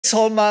This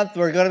whole month,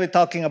 we're going to be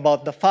talking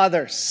about the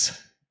fathers.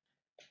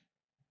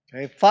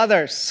 Okay,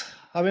 fathers.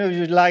 How many of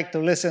you would like to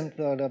listen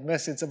to the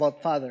message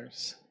about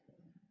fathers?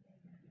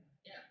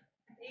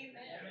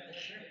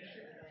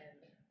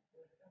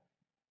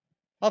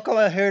 How come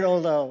I heard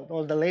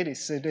all the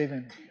ladies say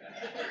amen?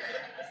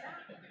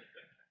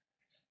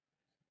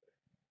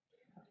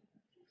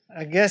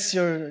 I guess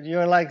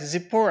you're like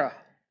Zipporah,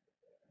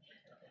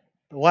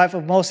 the wife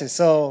of Moses.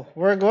 So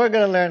we're going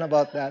to learn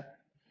about that.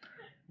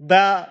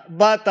 But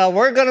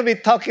we're going to be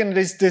talking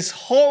this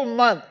whole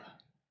month,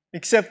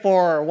 except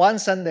for one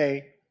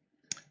Sunday.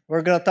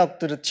 We're going to talk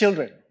to the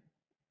children.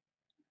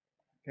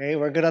 Okay,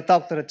 we're going to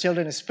talk to the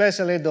children,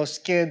 especially those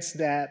kids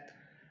that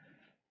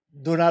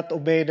do not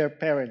obey their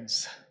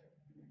parents.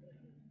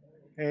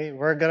 Okay,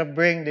 we're going to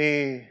bring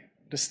the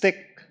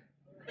stick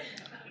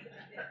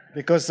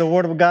because the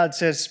Word of God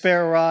says,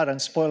 spare a rod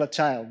and spoil a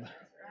child.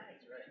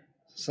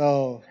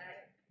 So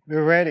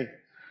we're ready.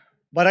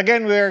 But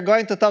again, we're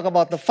going to talk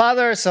about the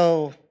father.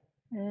 So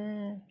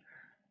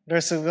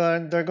there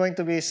going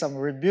to be some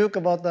rebuke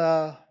about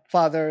the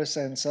fathers,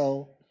 and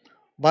so,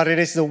 but it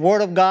is the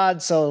Word of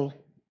God, so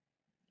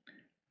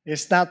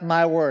it's not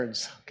my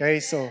words. Okay,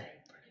 so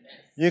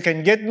you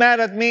can get mad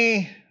at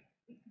me,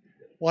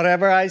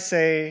 whatever I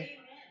say,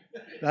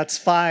 that's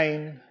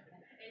fine.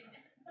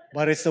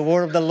 But it's the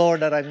word of the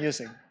Lord that I'm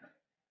using.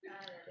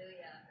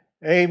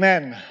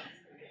 Amen.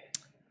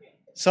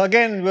 So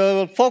again,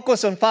 we'll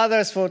focus on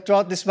fathers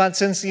throughout this month,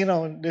 since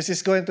this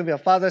is going to be a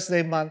Father's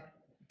Day month.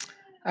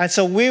 And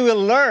so we will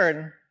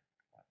learn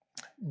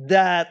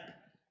that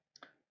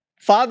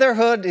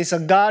fatherhood is a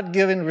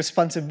God-given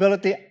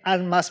responsibility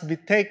and must be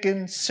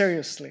taken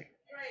seriously.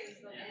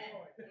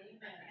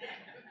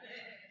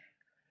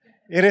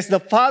 It is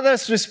the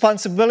father's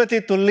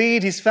responsibility to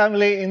lead his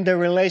family in their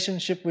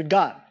relationship with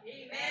God.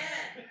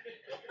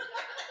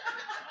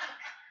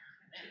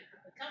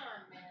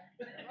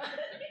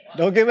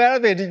 Don't get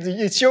mad at me.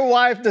 It's your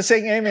wife that's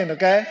saying amen,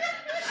 okay?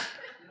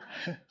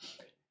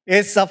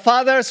 It's the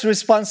father's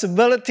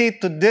responsibility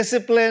to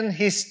discipline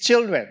his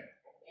children.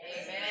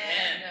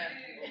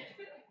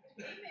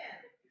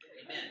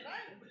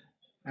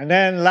 And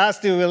then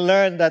lastly, we'll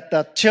learn that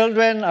the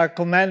children are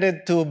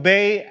commanded to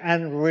obey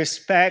and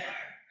respect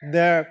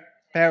their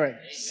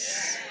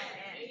parents.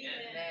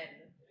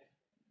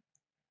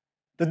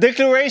 The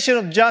declaration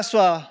of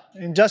Joshua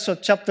in Joshua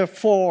chapter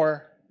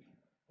 4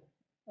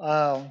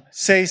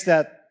 says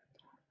that,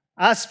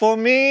 as for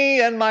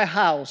me and my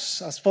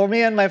house, as for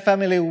me and my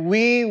family,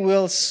 we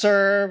will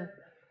serve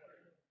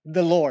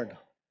the Lord.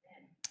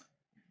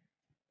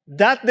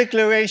 That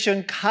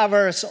declaration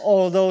covers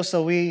all those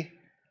that we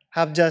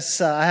have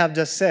I have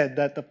just said,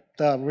 that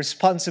the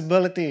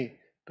responsibility,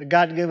 the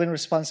God-given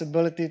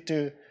responsibility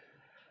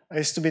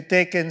is to be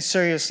taken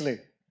seriously.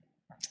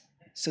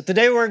 So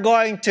today we're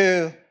going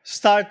to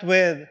start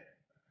with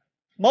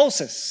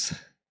Moses.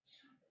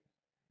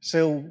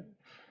 So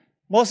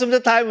most of the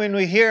time when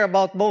we hear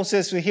about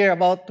Moses, we hear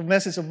about the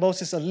message of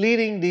Moses of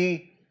leading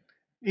the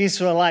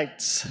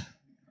Israelites.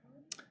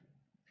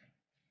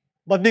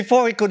 But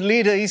before he could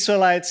lead the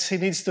Israelites, he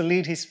needs to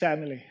lead his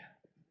family.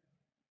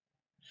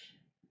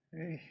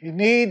 He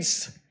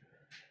needs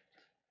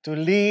to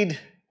lead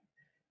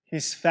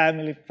his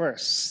family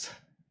first.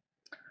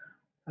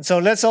 And so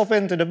let's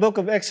open to the book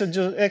of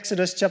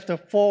Exodus chapter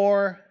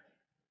 4,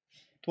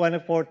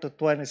 24 to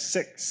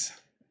 26.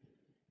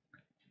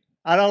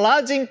 At a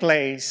lodging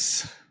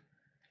place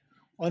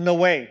on the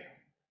way,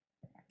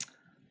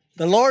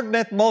 the Lord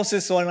met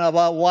Moses when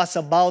was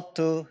about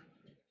to,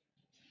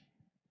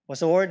 what's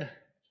the word?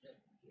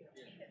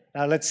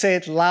 Now let's say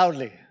it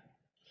loudly.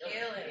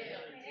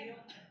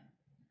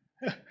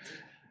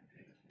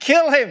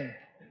 Kill him.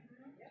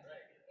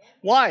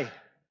 Why?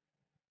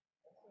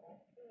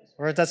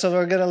 Or that's what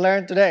we're going to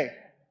learn today.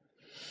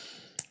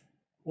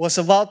 Was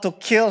about to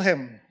kill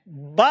him.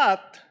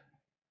 But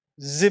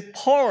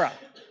Zipporah,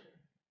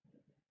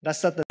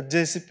 that's not the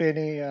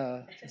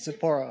JCPenney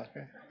Zipporah.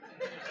 Okay?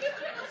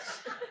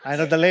 I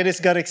know the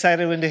ladies got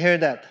excited when they heard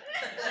that.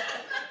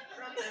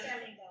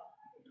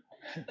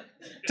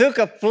 Took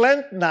a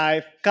flint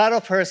knife, cut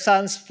off her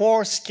son's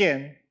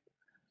foreskin,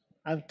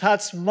 and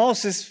touched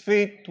Moses'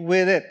 feet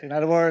with it. In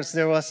other words,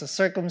 there was a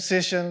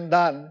circumcision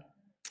done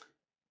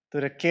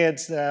to the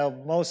kids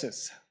of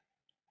Moses.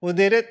 Who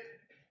did it?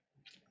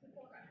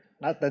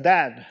 Not the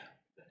dad.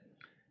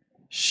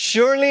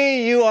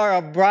 Surely you are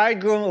a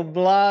bridegroom of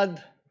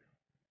blood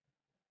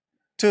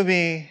to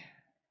me,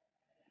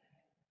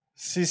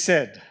 she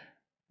said.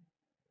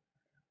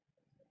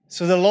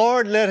 So the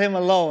Lord let him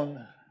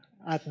alone.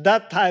 At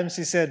that time,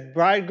 she said,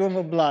 bridegroom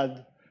of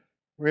blood,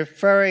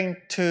 referring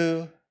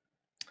to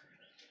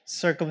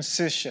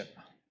circumcision.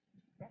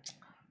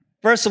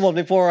 First of all,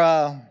 before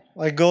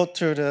I go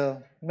through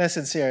the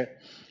message here,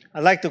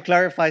 I'd like to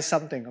clarify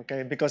something,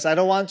 okay? Because I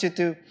don't want you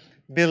to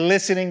be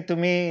listening to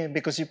me,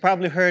 because you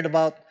probably heard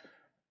about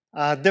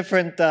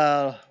different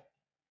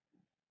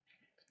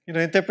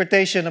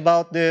interpretation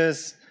about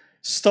this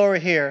story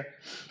here.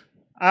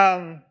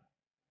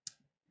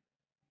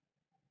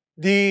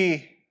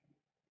 The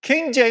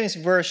King James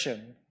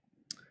Version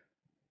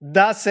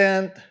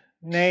doesn't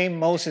name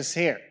Moses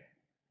here.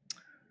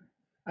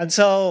 And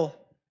so,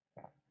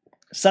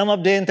 some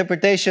of the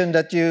interpretation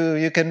that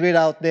you can read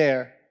out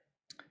there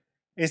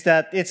is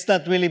that it's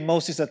not really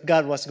Moses that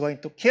God was going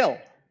to kill.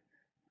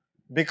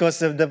 Because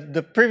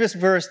the previous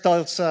verse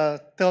tells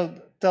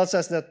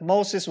us that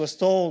Moses was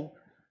told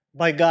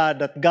by God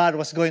that God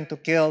was going to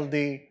kill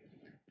the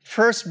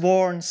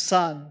firstborn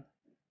son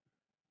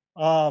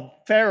of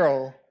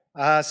Pharaoh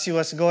as he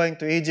was going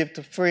to Egypt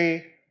to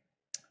free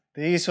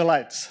the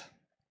Israelites.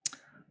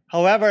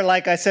 However,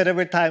 like I said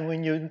every time,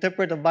 when you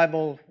interpret the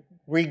Bible,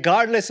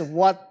 regardless of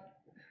what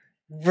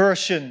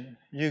version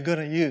you're going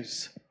to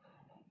use,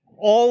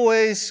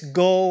 always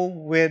go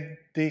with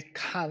the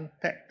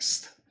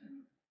context.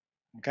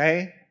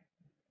 Okay?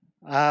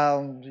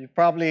 You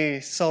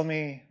probably saw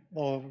me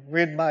or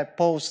read my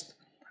post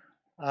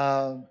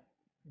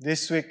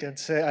this week and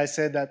I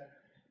said that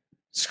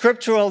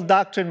scriptural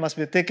doctrine must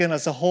be taken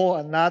as a whole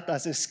and not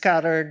as a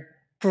scattered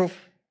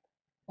proof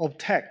of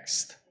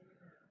text.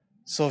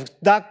 So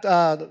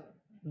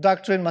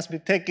doctrine must be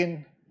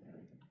taken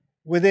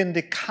within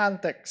the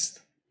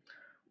context.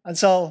 And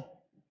so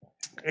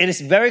it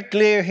is very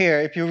clear here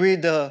if you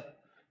read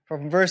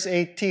from verse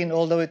 18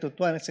 all the way to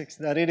 26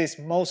 that it is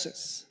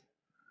Moses.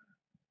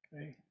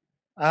 Okay.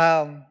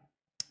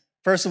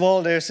 First of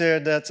all, there's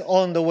that's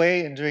on the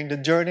way and during the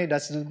journey.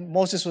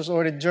 Moses was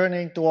already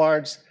journeying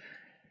towards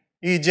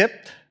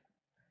Egypt.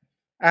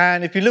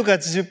 And if you look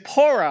at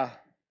Zipporah,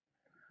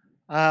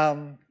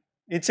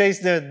 it says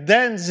there,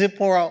 then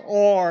Zipporah,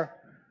 or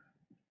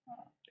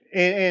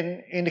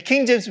in the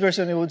King James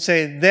Version, it would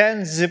say,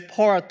 then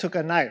Zipporah took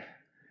a knife.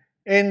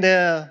 In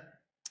the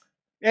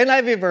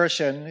NIV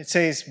version, it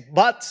says,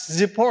 but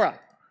Zipporah.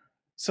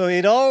 So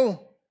it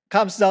all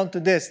comes down to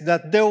this,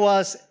 that there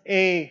was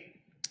a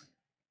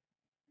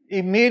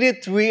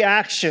immediate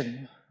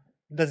reaction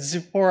that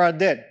Zipporah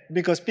did.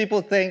 Because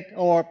people think,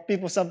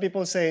 some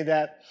people say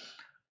that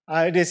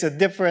it is a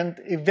different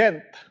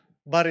event,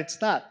 but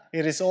it's not.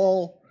 It is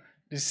all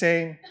the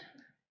same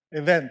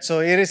event.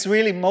 So it is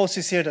really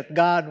Moses here that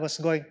God was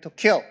going to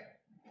kill.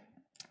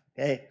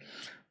 Okay.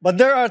 But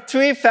there are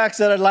three facts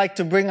that I'd like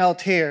to bring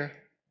out here.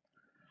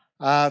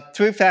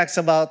 Three facts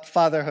about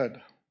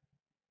fatherhood.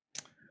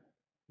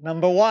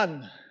 Number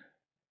one,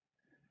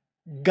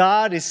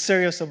 God is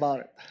serious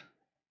about it.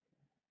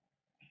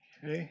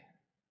 Okay.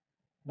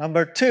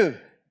 Number two,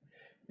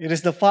 it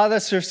is the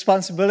father's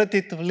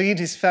responsibility to lead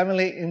his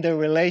family in their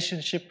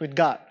relationship with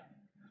God.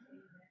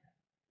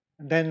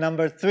 And then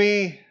number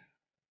three,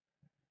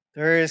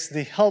 there is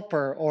the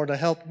helper or the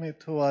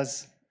helpmate who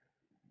was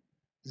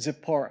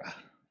Zipporah.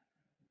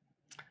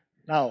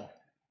 Now,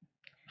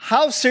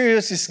 how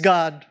serious is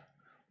God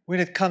when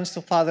it comes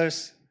to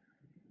father's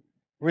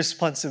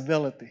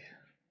responsibility?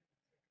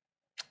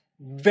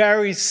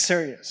 Very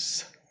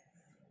serious.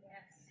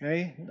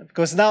 Okay?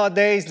 Because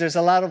nowadays, there's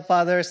a lot of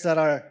fathers that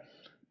are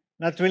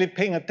not really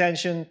paying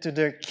attention to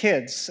their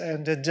kids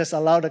and they just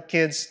allow the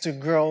kids to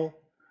grow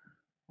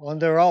on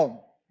their own.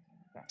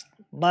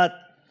 But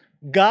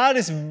God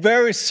is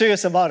very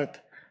serious about it.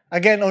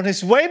 Again, on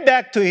his way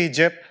back to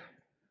Egypt,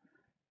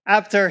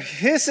 after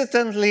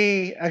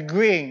hesitantly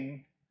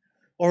agreeing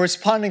or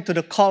responding to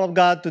the call of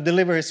God to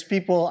deliver his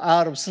people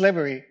out of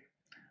slavery,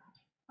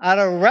 at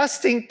a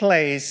resting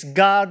place,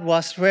 God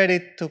was ready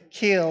to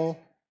kill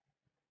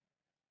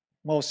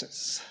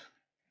Moses.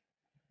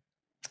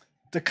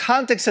 The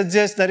context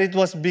suggests that it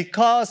was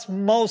because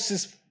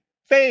Moses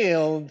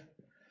failed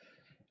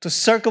to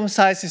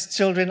circumcise his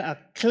children, a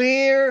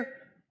clear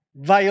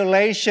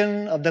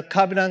violation of the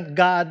covenant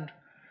God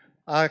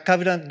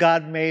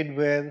made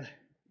with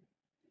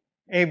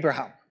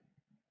Abraham.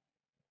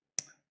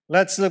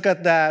 Let's look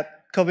at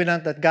that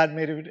covenant that God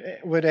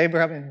made with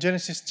Abraham in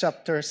Genesis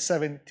chapter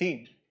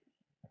 17.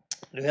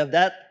 Do you have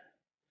that?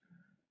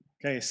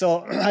 Okay,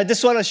 so I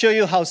just want to show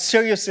you how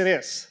serious it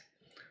is.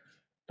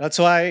 That's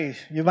why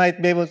you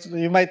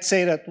might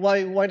say that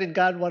why did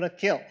God want to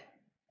kill?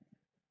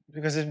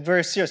 Because it's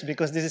very serious,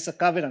 because this is a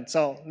covenant.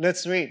 So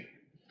let's read.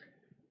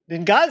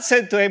 Then God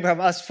said to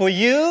Abraham, as for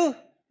you,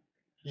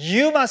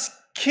 you must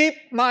keep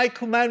my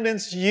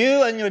commandments,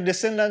 you and your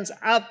descendants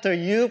after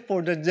you,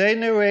 for the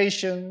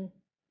generation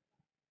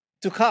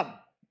to come.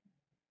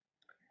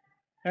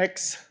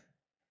 Next.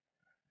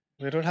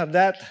 We don't have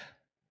that.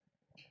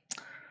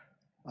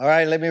 All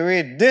right, let me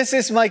read. This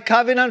is my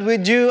covenant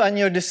with you and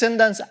your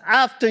descendants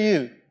after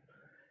you.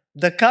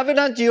 The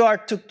covenant you are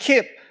to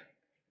keep.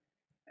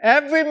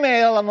 Every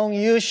male among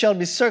you shall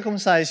be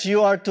circumcised.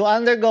 You are to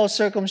undergo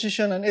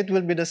circumcision, and it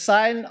will be the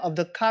sign of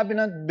the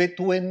covenant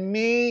between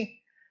me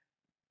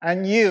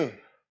and you.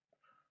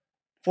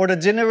 For the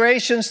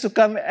generations to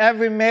come,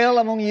 every male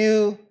among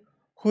you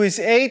who is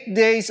 8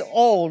 days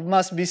old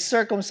must be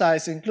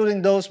circumcised,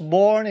 including those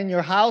born in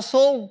your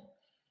household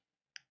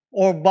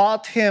or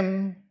bought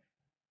him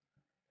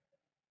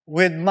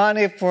with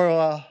money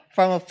from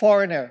a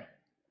foreigner.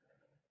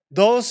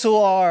 Those who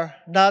are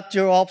not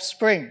your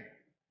offspring,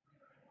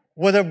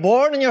 whether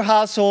born in your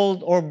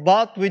household or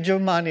bought with your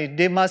money,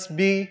 they must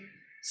be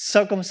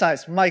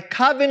circumcised. My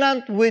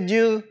covenant with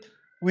you,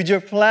 with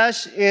your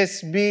flesh,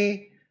 is to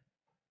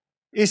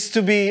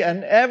be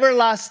an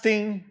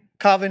everlasting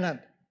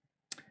covenant.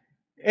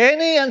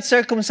 Any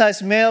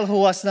uncircumcised male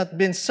who has not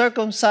been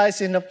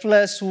circumcised in the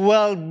flesh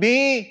will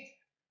be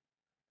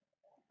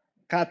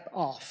cut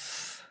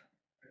off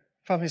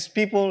from his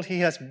people.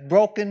 He has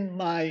broken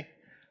my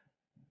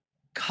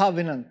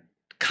covenant.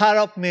 Cut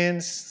off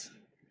means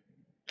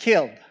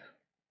killed.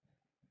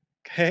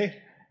 Okay?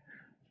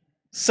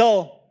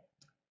 So,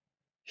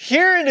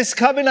 here in this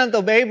covenant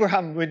of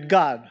Abraham with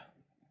God,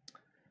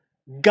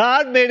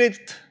 God made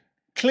it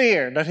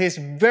clear that He's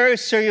very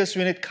serious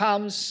when it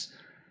comes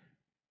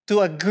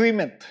to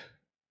agreement,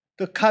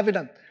 to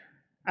covenant.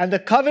 And the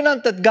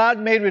covenant that God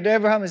made with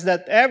Abraham is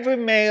that every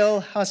male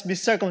has to be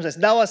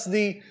circumcised. That was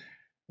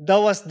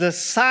the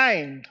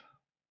sign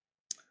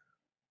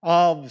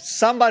of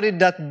somebody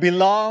that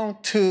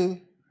belonged to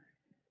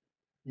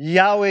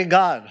Yahweh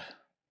God.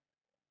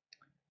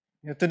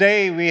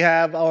 Today we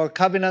have our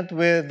covenant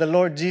with the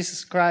Lord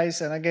Jesus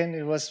Christ, and again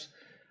it was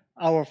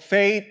our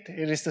faith.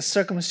 It is the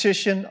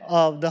circumcision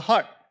of the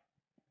heart.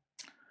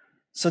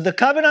 So the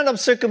covenant of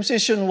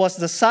circumcision was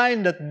the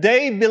sign that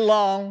they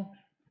belong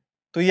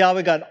to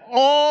Yahweh God,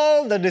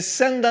 all the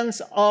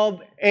descendants of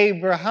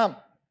Abraham.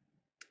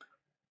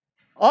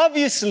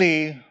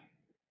 Obviously,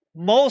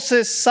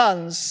 Moses'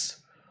 sons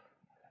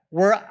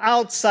were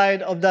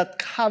outside of that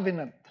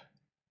covenant.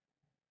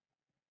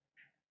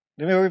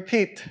 Let me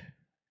repeat.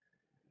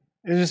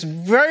 It is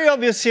very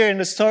obvious here in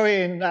the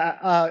story in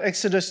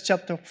Exodus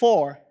chapter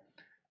 4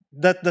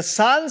 that the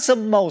sons of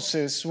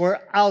Moses were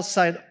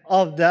outside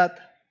of that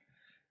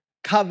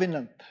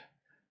covenant.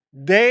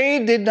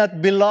 They did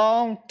not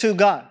belong to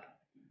God.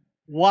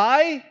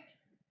 Why?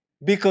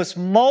 Because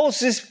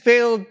Moses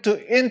failed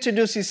to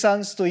introduce his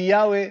sons to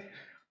Yahweh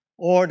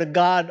or the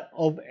God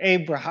of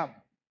Abraham.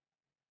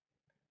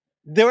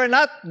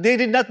 They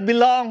did not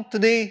belong to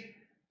the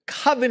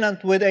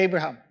covenant with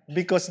Abraham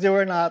because they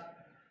were not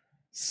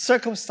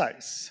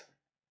circumcised.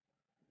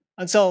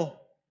 And so,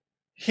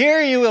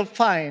 here you will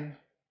find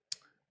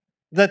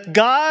that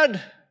God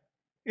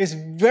is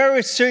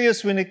very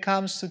serious when it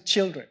comes to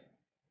children.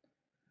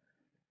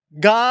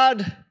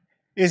 God's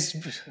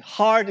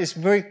heart is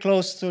very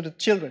close to the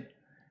children.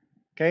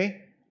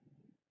 Okay?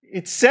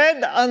 It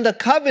said on the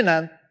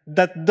covenant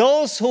that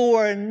those who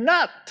were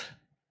not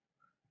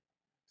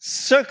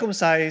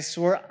circumcised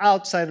were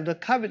outside of the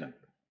covenant.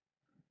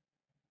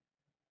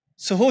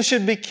 So who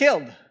should be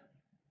killed?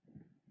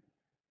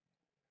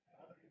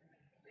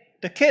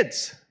 The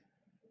kids.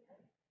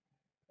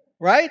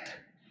 Right?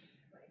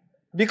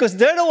 Because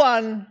they're the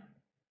one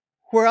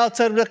who are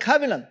outside of the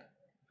covenant.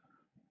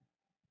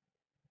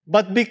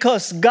 But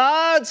because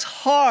God's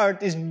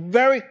heart is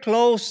very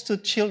close to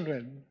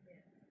children,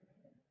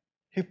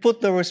 He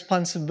put the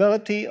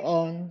responsibility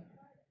on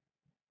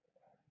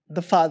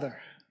the father.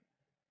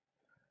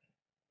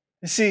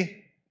 You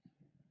see,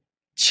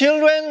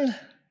 children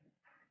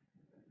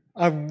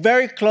are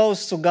very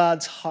close to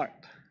God's heart.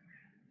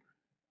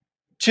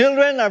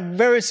 Children are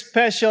very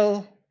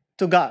special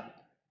to God.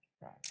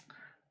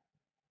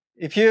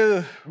 If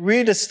you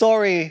read the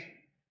story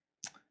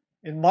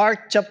in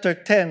Mark chapter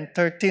 10,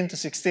 13 to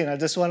 16, I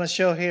just want to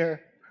show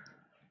here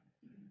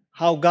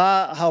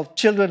how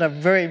children are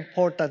very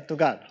important to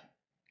God.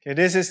 Okay,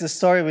 this is the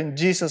story when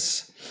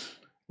Jesus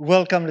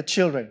welcomed the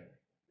children.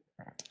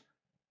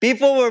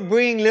 People were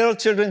bringing little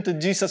children to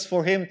Jesus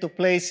for Him to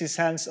place His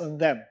hands on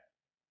them.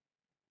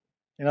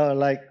 You know,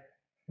 like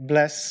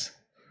bless,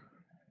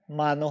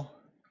 mano.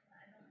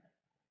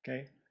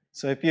 Okay,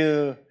 so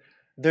if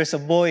there's a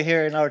boy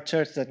here in our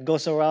church that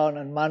goes around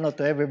and mano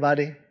to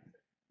everybody,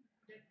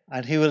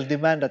 and he will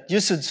demand that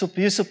you're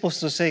supposed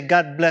to say,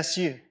 God bless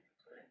you.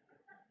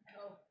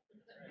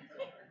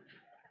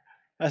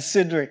 As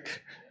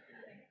Cedric.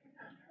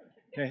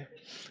 Okay.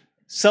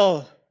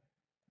 So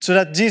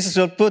that Jesus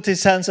will put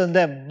His hands on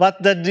them.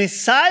 But the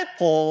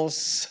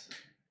disciples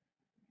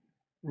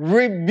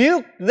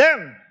rebuked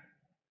them.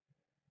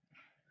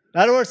 In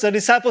other words, the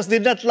disciples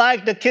did not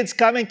like the kids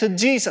coming to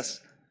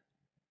Jesus.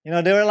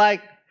 They were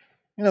like,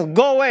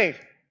 go away.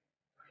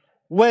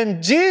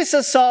 When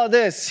Jesus saw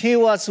this, He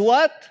was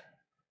what?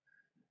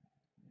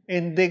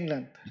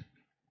 Indignant.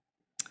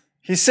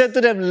 He said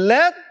to them,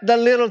 let the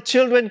little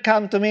children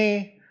come to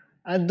me,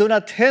 and do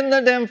not hinder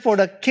them, for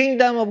the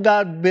kingdom of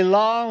God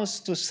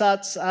belongs to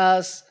such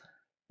as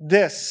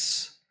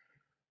this.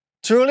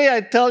 Truly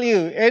I tell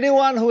you,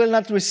 anyone who will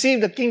not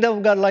receive the kingdom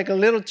of God like a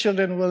little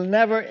children will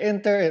never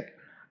enter it.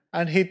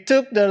 And He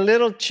took the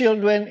little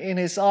children in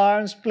His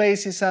arms,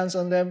 placed His hands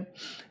on them,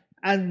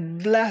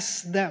 and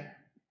blessed them.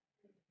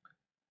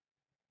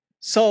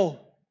 So,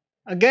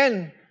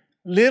 again,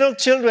 little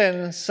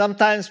children,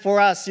 sometimes for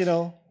us,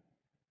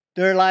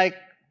 they're like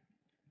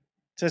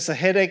just a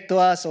headache to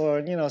us,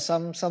 or,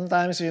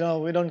 sometimes,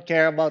 we don't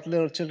care about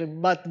little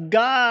children. But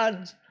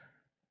God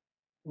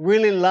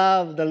really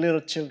loved the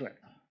little children.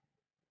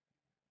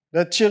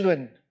 The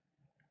children.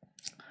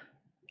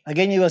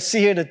 Again, you will see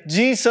here that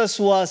Jesus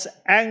was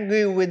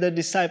angry with the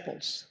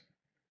disciples.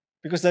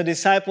 because the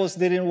disciples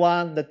didn't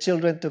want the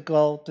children to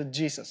go to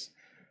Jesus.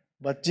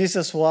 But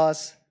Jesus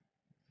was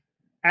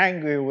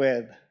angry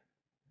with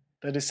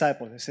the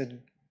disciples. He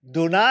said,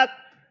 do not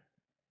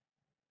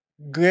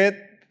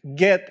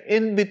get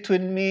in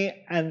between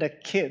me and the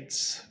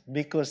kids,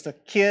 because the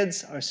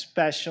kids are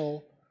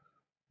special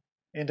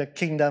in the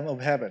kingdom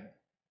of heaven.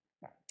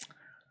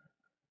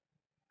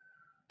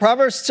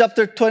 Proverbs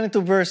chapter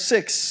 22 verse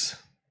 6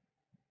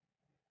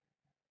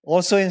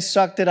 also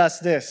instructed us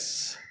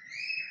this: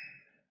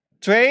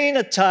 train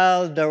a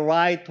child the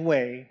right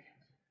way,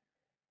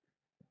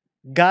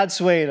 God's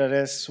way, that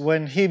is.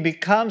 When he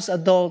becomes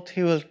adult,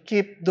 he will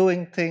keep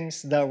doing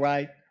things the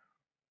right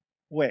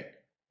way.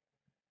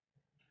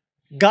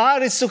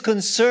 God is so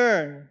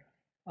concerned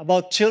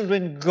about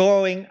children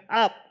growing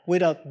up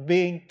without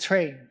being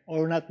trained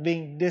or not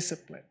being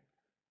disciplined.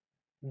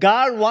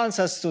 God wants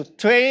us to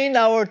train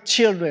our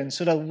children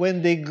so that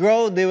when they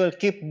grow, they will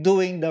keep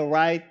doing the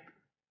right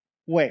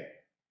way,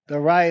 the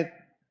right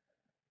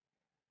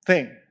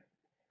thing.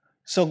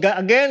 So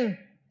again,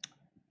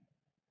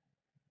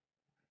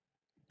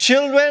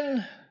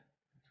 children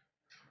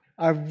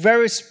are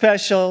very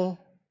special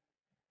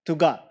to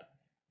God.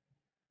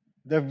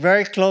 They're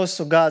very close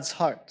to God's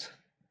heart.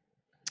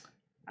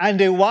 And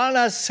they want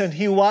us, and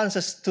He wants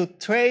us to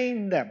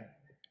train them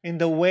in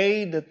the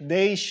way that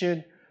they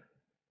should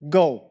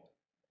go.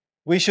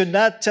 We should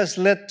not just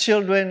let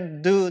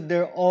children do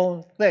their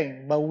own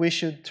thing, but we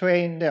should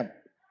train them.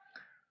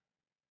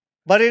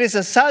 But it is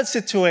a sad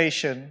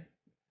situation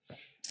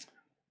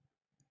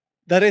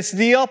that it's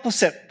the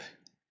opposite.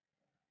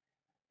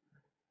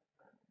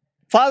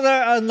 Fathers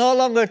are no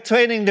longer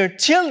training their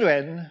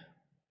children,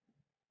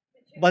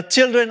 but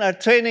children are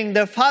training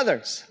their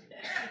fathers.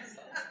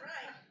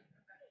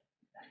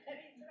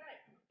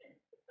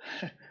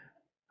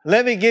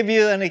 Let me give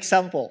you an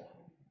example.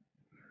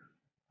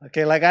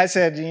 Okay, like I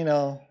said, you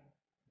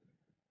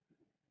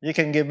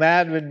can get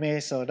mad with me,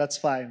 so that's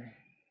fine.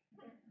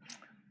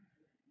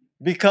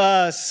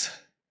 Because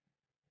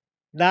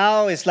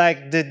now it's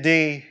like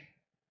the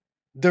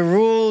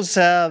rules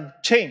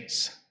have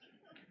changed.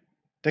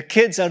 The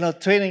kids are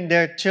not training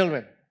their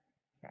children.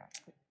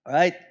 All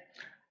right?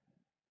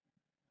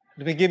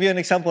 Let me give you an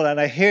example, and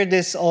I hear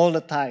this all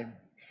the time.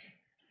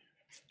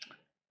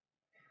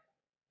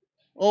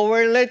 Oh,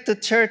 we're late to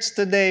church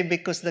today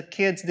because the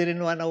kids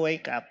didn't want to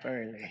wake up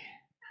early.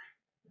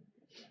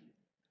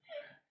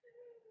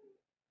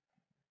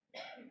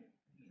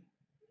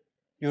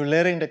 You're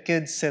letting the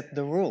kids set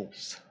the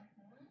rules.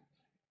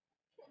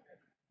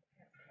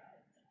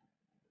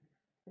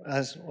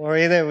 Or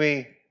either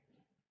we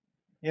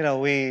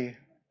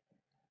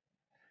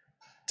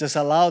just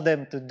allow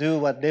them to do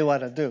what they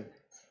want to do.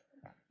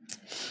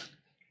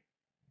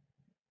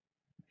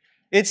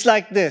 It's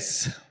like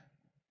this.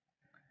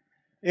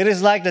 It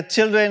is like the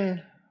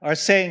children are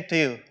saying to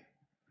you,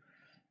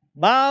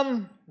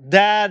 Mom,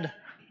 Dad,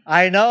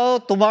 I know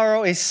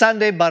tomorrow is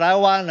Sunday, but I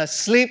want to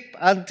sleep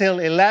until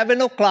 11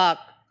 o'clock.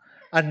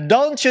 And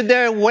don't you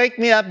dare wake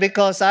me up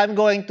because I'm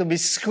going to be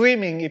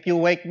screaming if you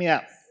wake me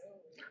up.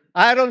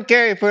 I don't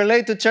care if we're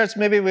late to church,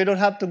 maybe we don't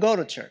have to go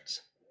to church.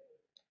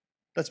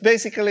 That's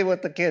basically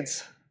what the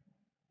kids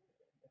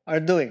are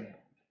doing.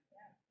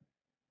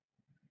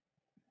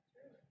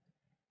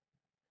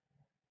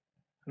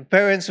 The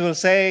parents will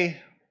say,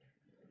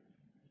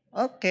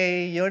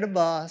 okay, you're the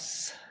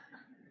boss.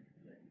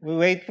 We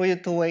wait for you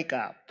to wake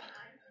up.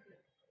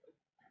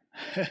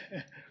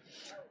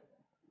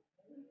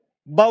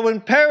 But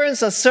when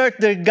parents assert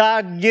their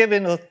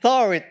God-given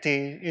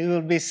authority, it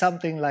will be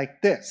something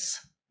like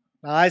this.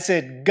 Now I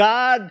said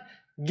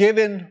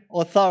God-given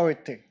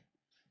authority.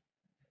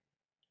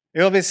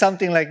 It will be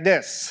something like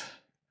this.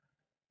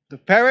 The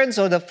parents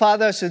or the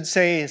father should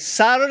say,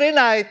 Saturday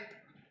night,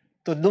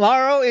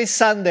 tomorrow is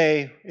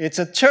Sunday, it's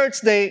a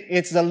church day,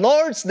 it's the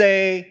Lord's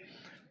day,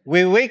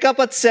 we wake up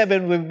at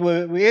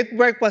 7, we eat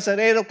breakfast at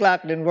 8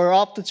 o'clock, then we're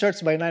off to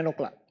church by 9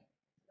 o'clock.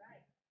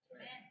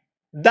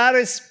 That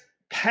is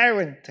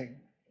parenting.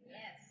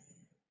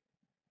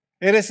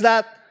 It is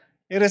not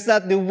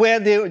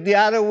the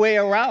other way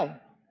around.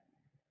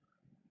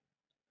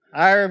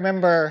 I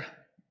remember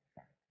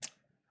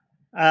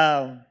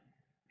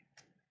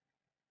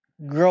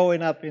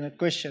growing up in a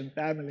Christian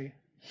family.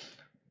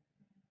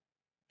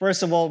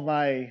 First of all,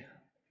 I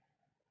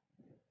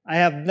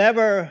have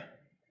never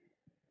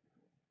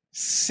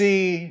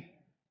seen,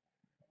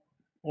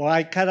 or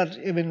I cannot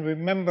even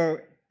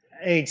remember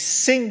a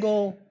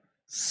single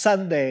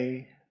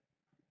Sunday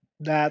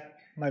that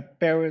my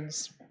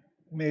parents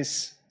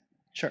missed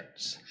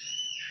church.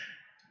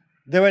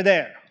 They were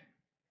there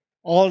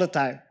all the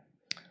time.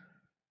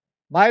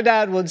 My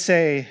dad would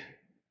say,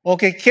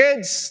 okay,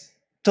 kids,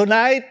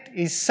 tonight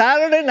is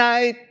Saturday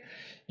night.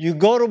 You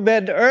go to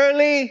bed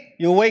early,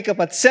 you wake up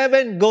at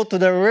 7, go to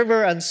the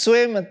river and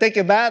swim and take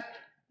a bath.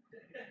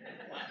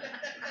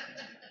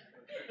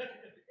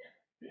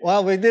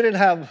 Well, we didn't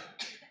have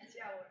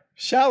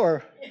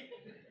shower.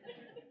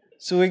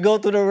 So we go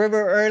to the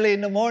river early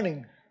in the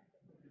morning.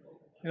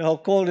 You know how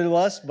cold it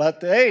was, but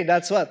hey,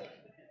 that's what.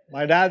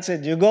 My dad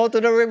said, you go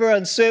to the river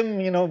and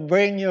swim,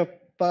 bring your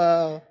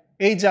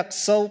Ajax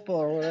soap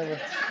or whatever.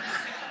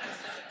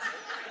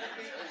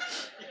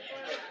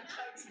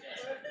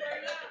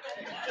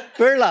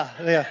 Perla,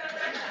 yeah.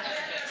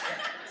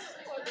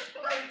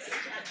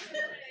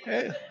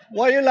 Hey,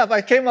 why you laugh?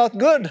 I came out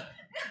good.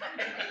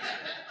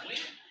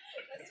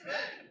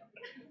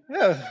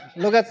 Yeah,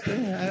 look at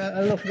me.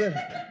 I look good.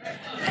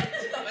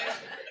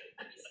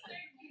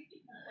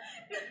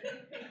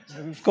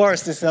 Of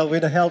course, this is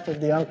with the help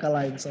of the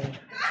alkaline. So,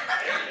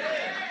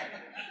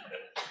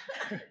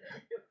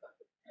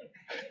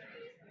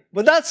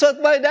 but that's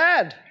what my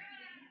dad.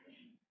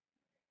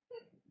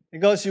 He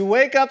goes, you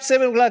wake up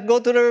 7 o'clock, go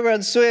to the river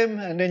and swim,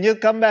 and then you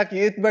come back,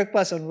 you eat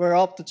breakfast, and we're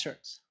off to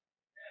church.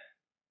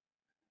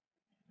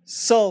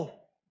 So,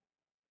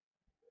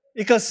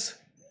 because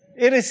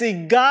it is a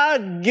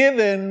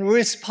God-given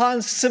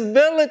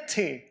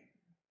responsibility.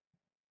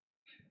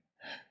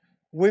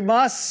 We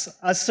must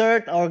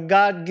assert our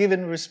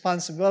God-given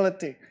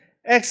responsibility.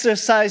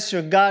 Exercise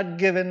your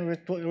God-given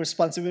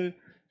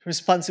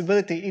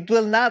responsibility. It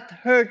will not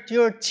hurt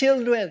your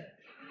children.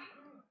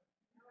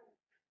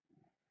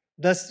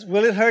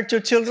 Will it hurt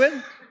your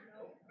children?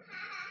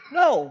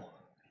 No.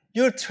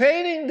 You're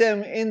training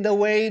them in the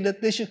way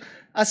that they should.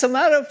 As a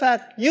matter of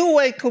fact, you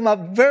wake them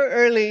up very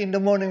early in the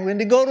morning when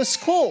they go to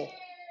school.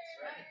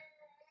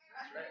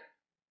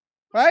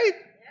 Right?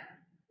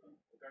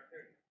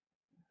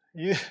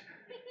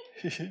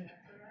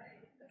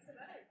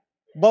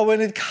 But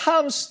when it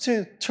comes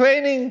to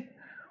training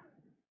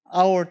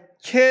our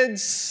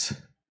kids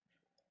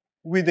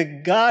with the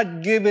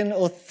God-given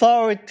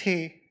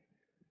authority,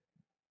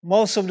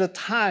 most of the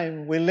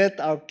time we let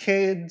our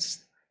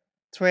kids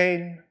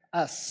train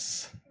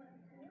us.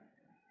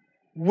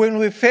 When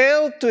we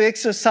fail to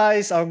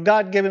exercise our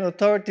God-given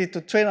authority to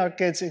train our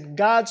kids in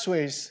God's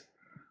ways,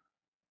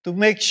 to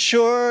make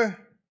sure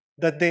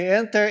that they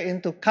enter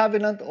into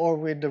covenant or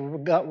with the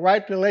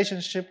right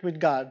relationship with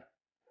God,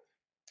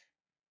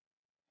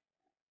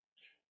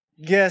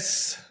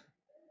 guess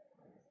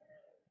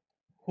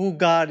who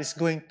God is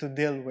going to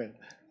deal with?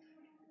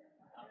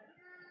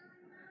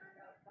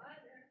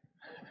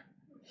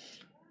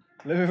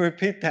 Let me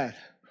repeat that.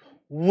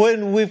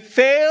 When we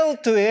fail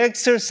to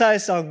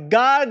exercise our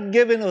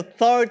God-given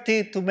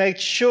authority to make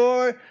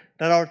sure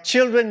that our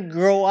children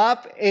grow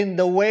up in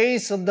the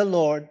ways of the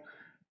Lord,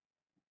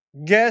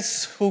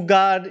 guess who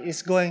God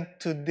is going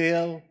to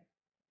deal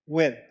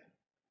with?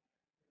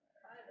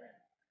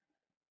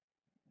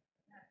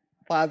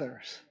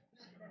 Fathers.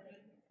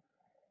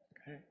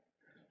 Okay.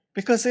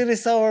 Because it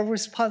is our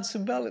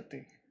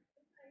responsibility.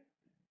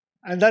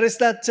 And that is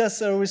not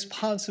just a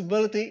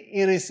responsibility,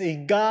 it is a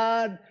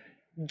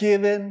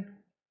God-given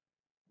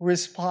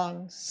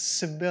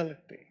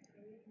responsibility.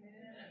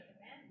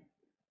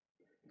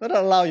 Don't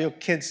allow your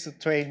kids to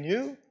train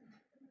you.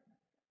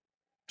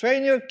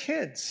 Train your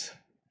kids.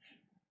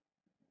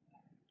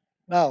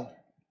 Now,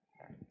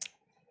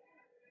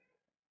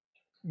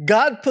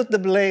 God put the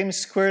blame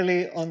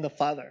squarely on the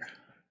father,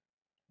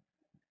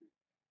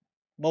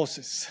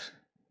 Moses.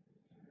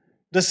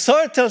 The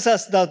story tells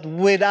us that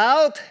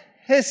without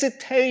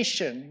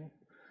hesitation,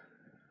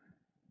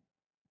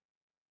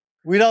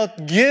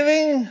 without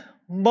giving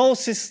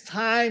Moses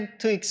time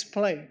to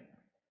explain,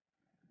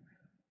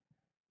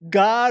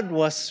 God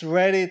was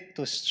ready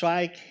to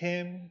strike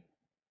him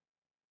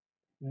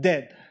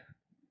dead.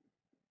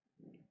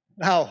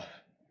 Now,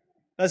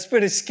 that's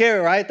pretty scary,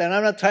 right? And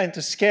I'm not trying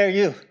to scare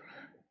you.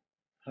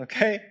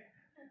 Okay?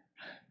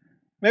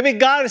 Maybe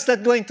God is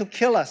not going to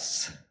kill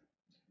us.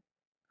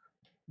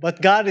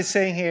 But God is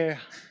saying here,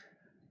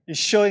 He's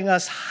showing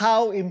us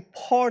how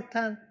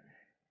important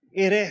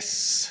it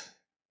is,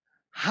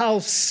 how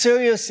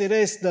serious it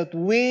is that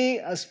we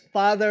as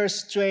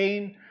fathers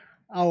train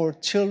our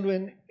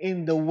children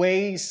in the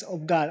ways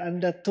of God,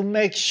 and that to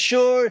make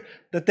sure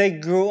that they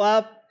grow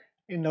up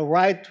in the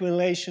right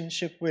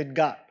relationship with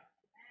God.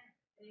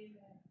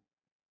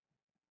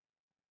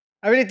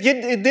 I mean,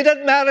 it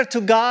didn't matter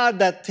to God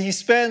that He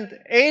spent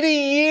 80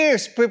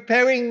 years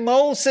preparing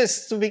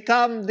Moses to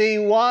become the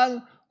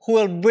one who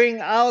will bring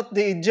out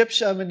the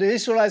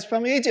Israelites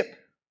from Egypt.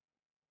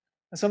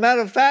 As a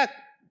matter of fact,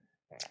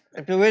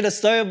 if you read the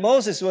story of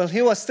Moses, well,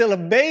 he was still a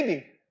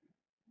baby.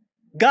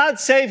 God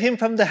saved him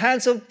from the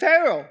hands of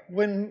Pharaoh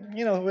when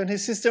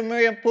his sister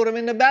Miriam put him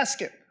in the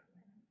basket.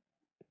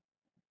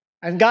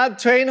 And God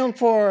trained him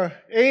for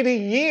 80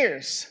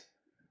 years.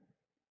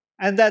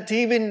 And that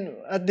even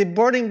at the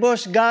burning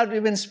bush, God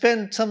even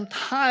spent some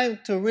time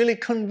to really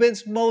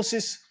convince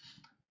Moses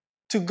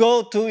to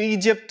go to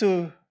Egypt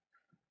to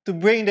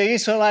bring the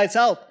Israelites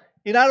out.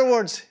 In other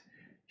words,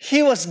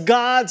 he was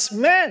God's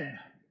man.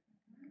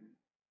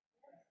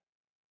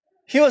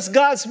 He was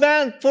God's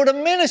man for the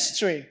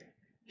ministry.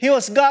 He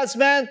was God's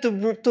man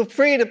to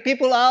free the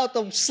people out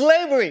of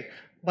slavery.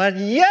 But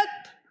yet,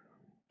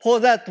 for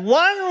that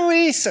one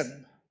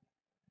reason,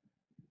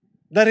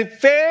 that he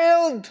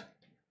failed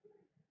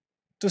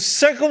to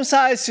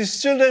circumcise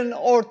his children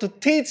or to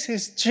teach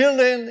his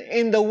children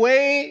in the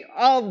way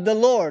of the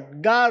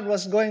Lord, God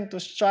was going to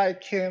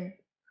strike him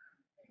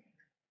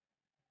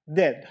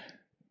dead.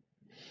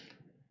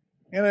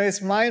 You know,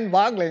 it's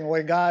mind-boggling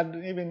why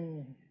God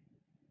even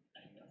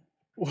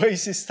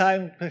wastes his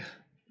time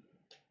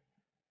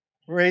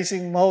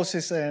raising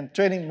Moses and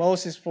training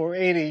Moses for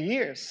 80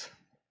 years.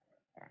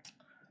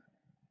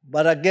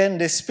 But again,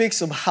 this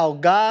speaks of how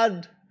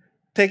God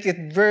take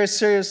it very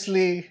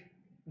seriously,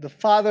 the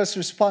father's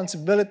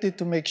responsibility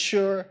to make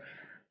sure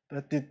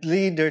that they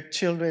lead their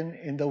children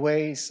in the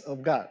ways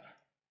of God.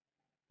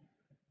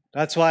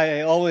 That's why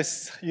you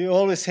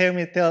always hear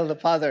me tell the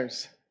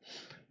fathers,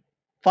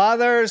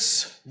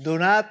 fathers, do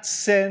not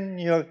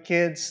send your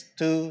kids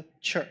to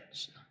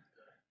church.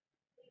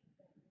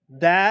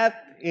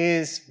 That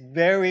is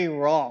very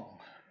wrong.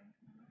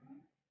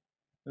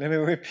 Let me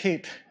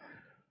repeat.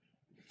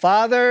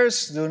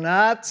 Fathers, do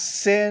not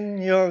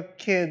send your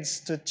kids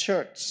to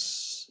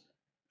church.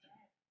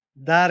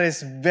 That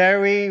is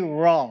very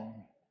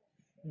wrong.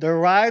 The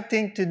right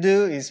thing to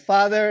do is,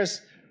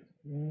 fathers,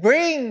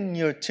 bring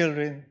your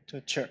children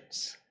to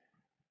church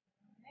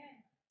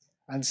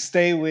and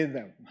stay with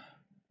them.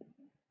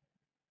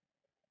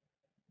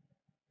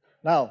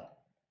 Now,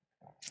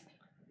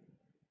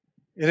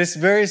 it is a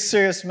very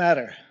serious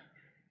matter.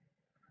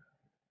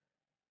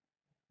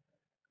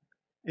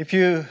 If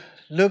you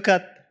look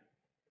at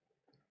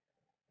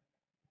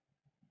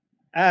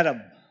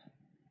Adam,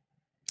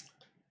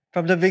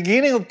 from the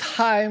beginning of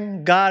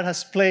time, God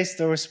has placed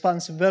the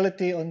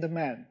responsibility on the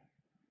man.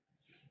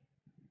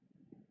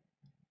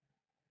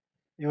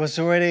 It was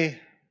already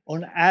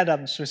on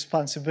Adam's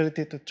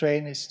responsibility to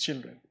train his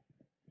children.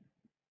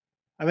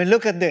 I mean,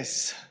 look at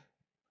this.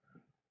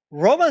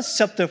 Romans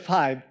chapter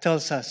 5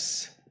 tells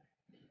us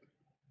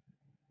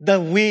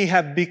that we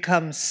have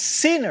become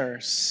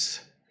sinners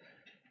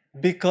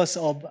because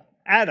of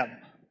Adam.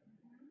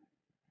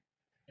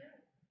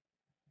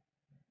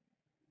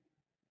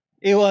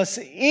 It was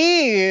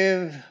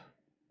Eve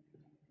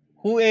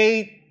who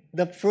ate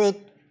the fruit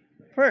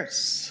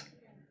first.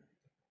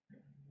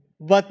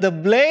 But the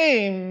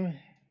blame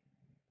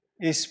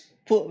is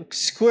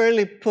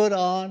squarely put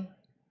on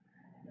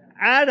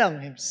Adam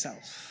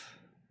himself.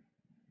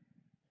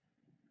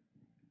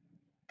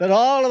 That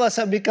all of us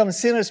have become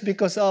sinners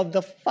because of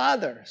the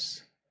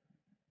fathers.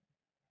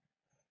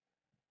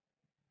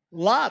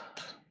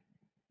 Lot.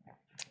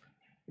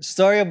 The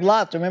story of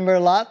Lot. Remember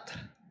Lot?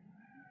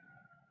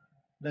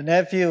 The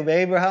nephew of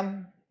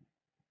Abraham.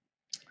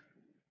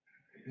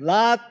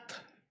 Lot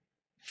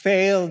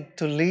failed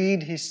to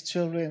lead his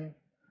children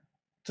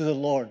to the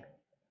Lord.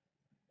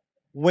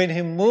 When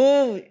he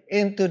moved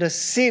into the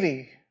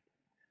city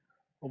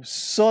of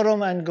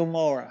Sodom and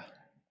Gomorrah,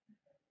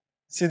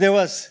 see, there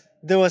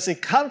was a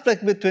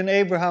conflict between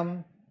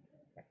Abraham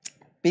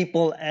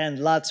people and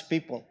Lot's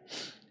people.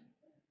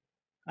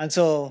 And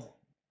so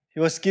he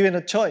was given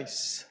a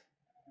choice.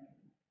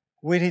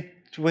 When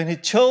he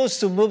chose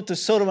to move to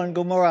Sodom and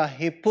Gomorrah,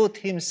 he put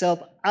himself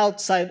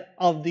outside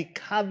of the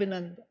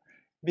covenant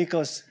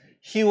because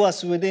he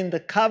was within the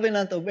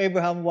covenant of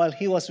Abraham while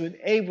he was with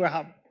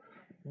Abraham.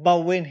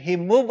 But when he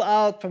moved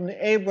out from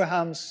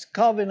Abraham's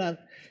covenant,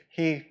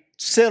 he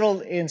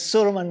settled in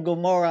Sodom and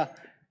Gomorrah,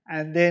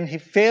 and then he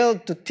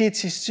failed to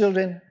teach his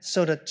children,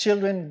 so the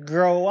children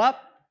grow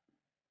up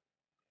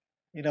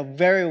in a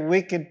very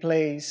wicked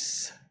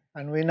place.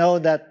 And we know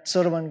that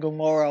Sodom and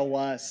Gomorrah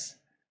was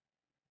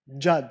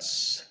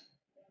judged.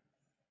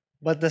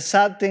 But the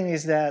sad thing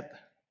is that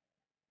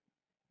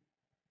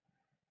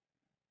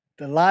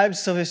the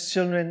lives of his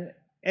children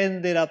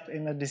ended up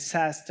in a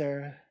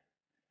disaster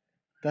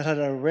that had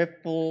a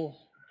ripple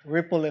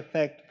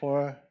effect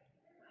for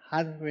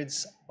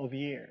hundreds of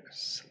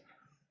years.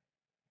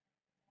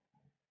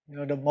 You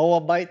know, the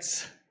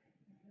Moabites,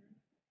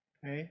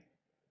 okay?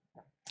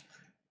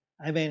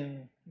 I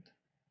mean,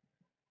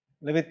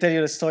 let me tell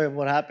you the story of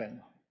what happened,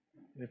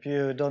 if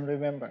you don't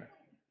remember.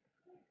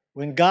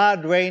 When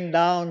God rained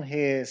down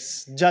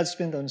his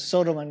judgment on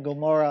Sodom and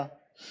Gomorrah,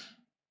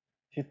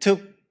 he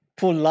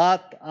pulled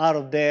Lot out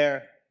of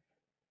there,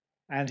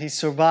 and he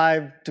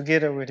survived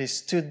together with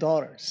his two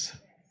daughters.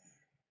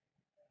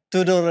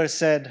 Two daughters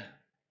said,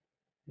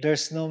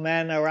 "There's no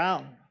man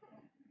around.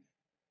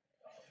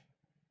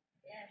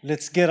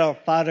 Let's get our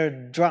father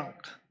drunk."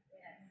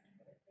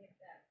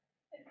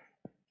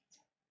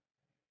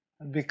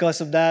 And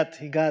because of that,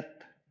 he got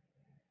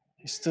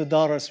his two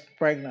daughters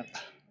pregnant.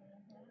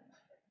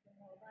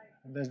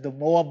 And there's the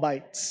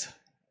Moabites.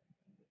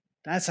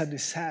 That's a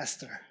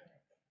disaster.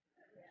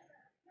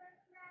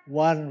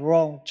 One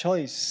wrong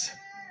choice.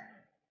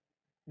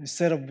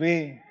 Instead of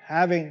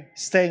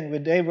staying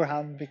with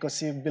Abraham because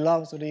he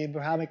belongs to the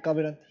Abrahamic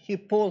covenant, he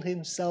pulled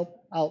himself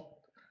out.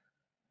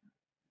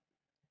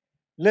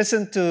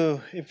 Listen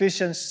to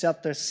Ephesians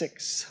chapter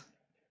 6.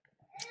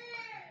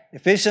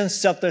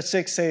 Ephesians chapter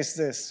 6 says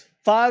this: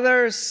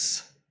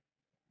 Fathers,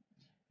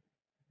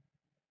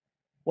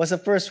 what's the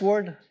first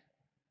word?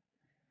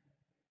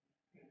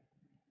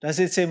 Does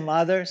it say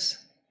mothers?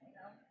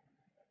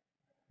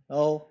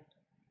 No.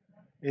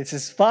 It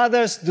says,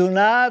 fathers, do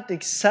not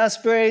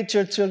exasperate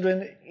your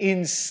children.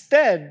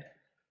 Instead,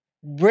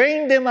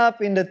 bring them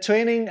up in the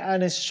training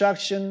and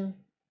instruction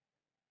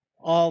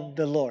of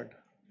the Lord.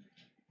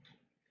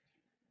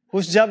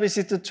 Whose job is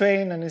it to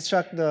train and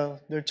instruct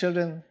their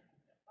children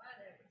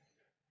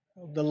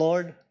of the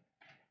Lord?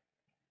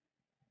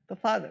 The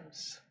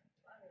fathers.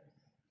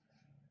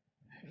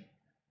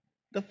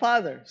 The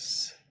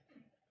fathers.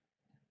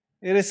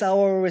 It is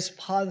our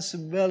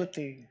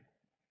responsibility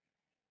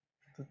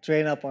to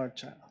train up our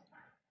child.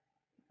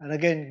 And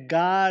again,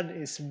 God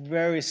is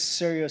very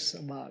serious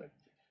about it.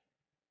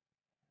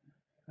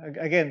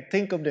 Again,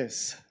 think of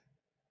this.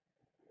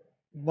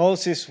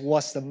 Moses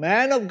was the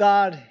man of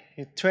God.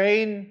 He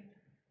trained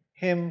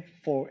him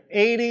for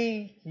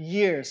 80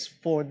 years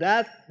for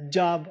that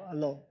job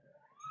alone.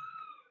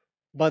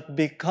 But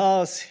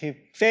because he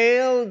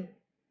failed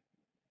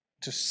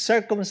to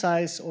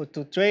circumcise or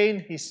to train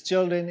his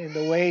children in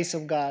the ways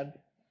of God,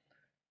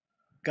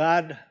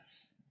 God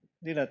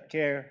did not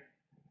care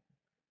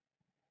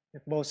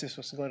if Moses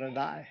was going to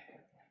die.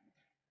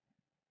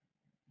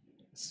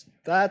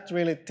 That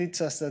really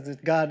teaches us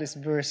that God is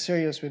very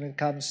serious when it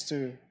comes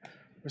to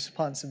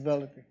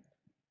responsibility.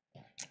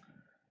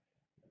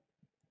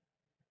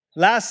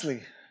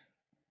 Lastly,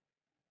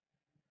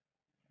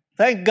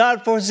 thank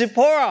God for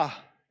Zipporah.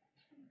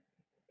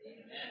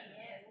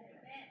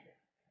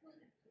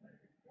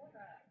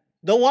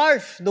 The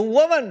wife, the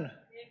woman.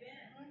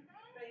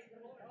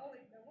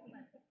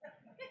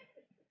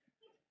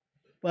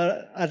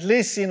 But at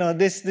least,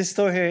 this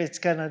story here, it's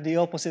kind of the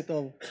opposite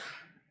of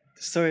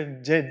the story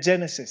in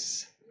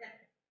Genesis.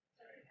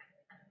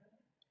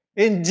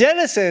 In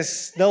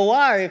Genesis, the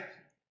wife,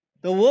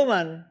 the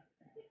woman,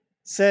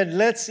 said,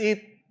 let's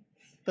eat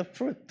the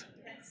fruit.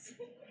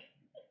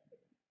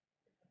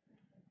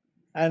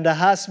 And the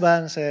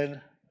husband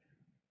said,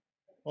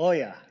 oh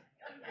yeah.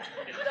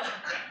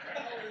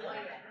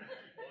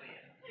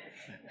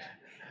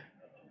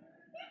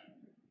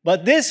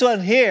 But this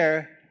one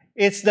here,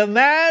 it's the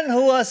man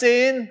who was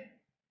in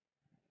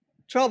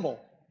trouble.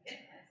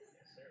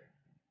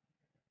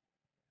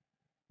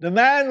 The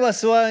man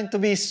was going to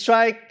be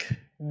struck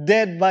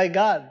dead by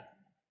God.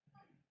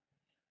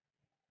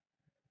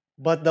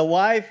 But the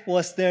wife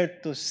was there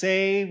to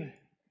save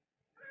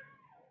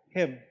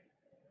him.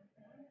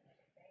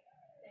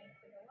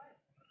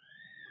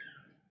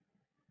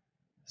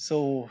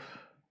 So,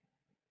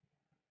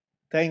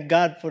 thank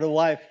God for the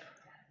wife.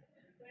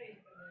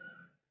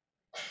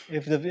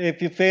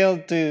 If you fail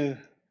to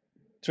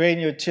train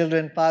your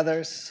children,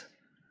 fathers,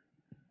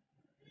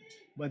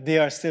 but they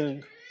are still,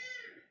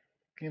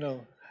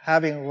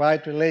 having a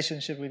right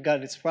relationship with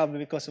God, it's probably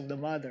because of the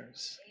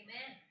mothers.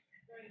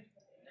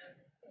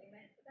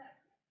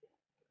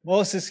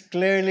 Moses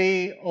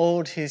clearly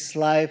owed his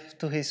life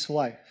to his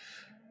wife.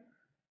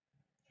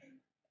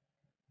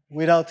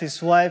 Without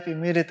his wife's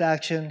immediate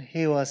action,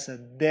 he was a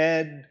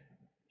dead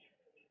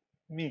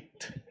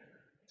meat.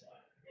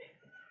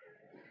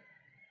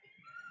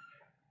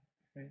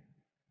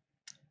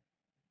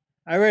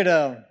 I read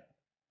a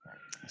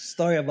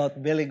story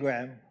about Billy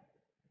Graham.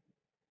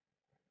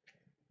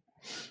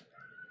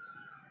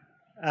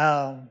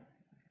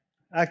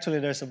 Actually,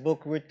 there's a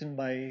book written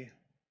by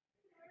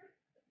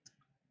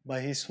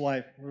his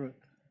wife, Ruth.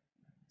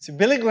 See,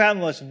 Billy Graham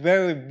was a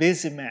very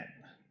busy man.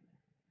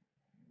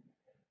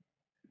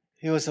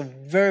 He was a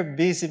very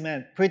busy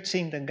man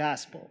preaching the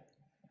gospel.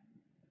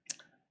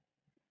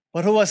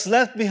 But who was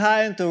left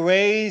behind to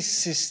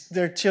raise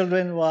their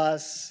children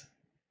was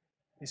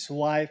his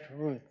wife,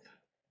 Ruth.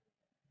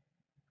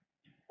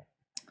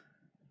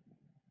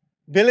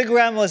 Billy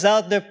Graham was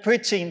out there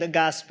preaching the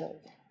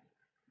gospel.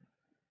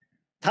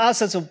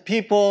 Thousands of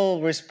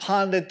people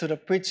responded to the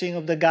preaching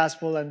of the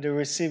gospel and they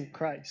received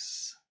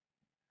Christ.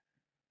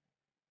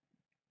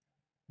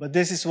 But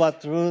this is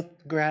what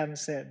Ruth Graham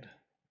said.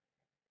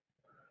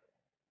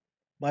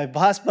 My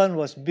husband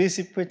was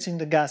busy preaching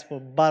the gospel,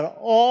 but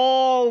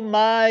all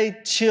my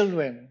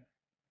children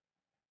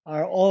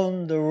are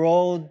on the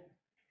road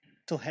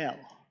to hell.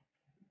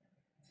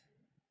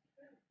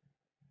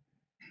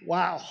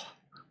 Wow.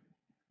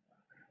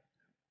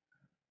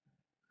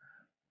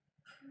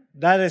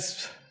 That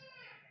is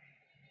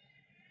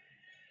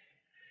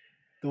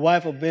the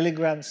wife of Billy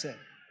Graham said.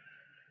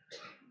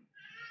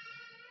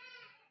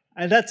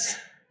 And that's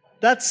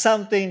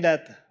something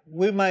that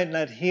we might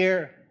not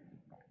hear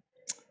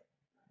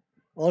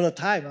all the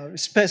time,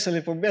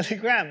 especially for Billy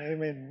Graham. I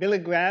mean, Billy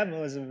Graham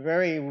was a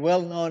very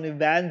well-known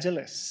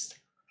evangelist.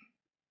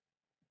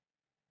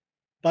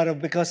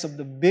 But because of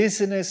the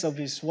busyness of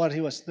what he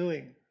was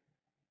doing,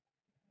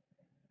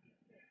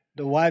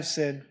 the wife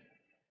said,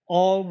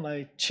 all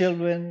my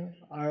children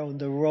are on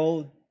the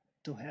road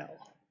to hell.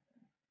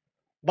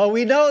 But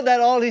we know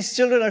that all his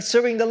children are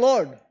serving the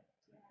Lord.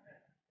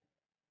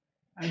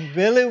 And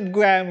Billy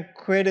Graham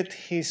credited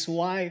his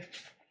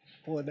wife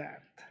for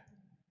that.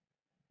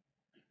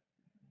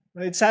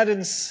 It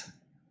saddens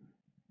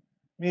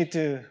me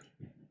too.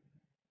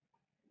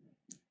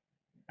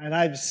 And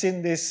I've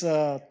seen this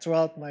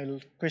throughout my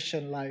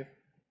Christian life.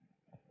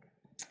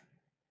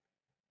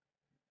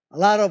 A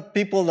lot of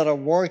people that are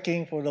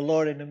working for the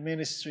Lord in the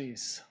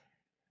ministries,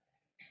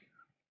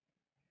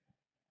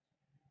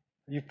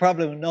 you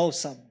probably know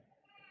some.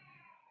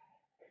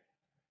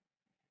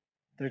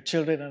 Their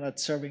children are not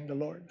serving the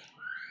Lord.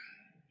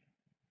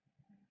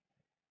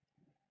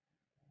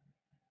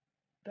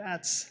 I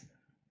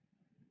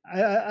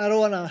don't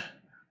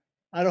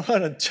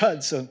want to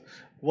judge on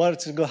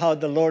how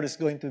the Lord is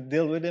going to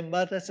deal with them,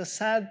 but that's a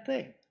sad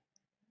thing.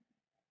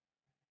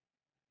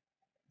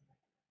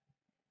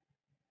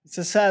 It's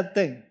a sad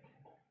thing.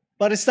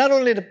 But it's not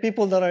only the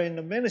people that are in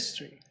the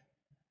ministry.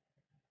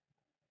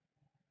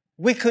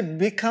 We could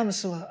become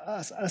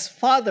as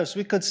fathers,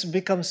 we could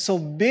become so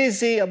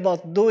busy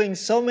about doing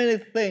so many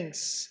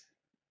things.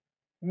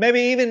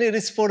 Maybe even it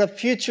is for the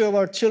future of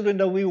our children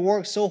that we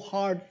work so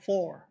hard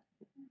for.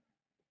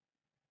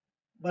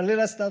 But let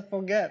us not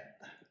forget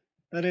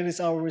that it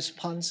is our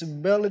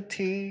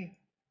responsibility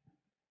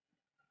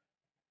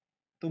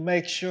to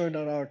make sure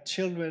that our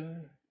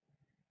children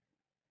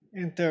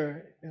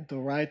enter into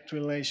right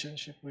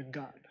relationship with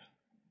God.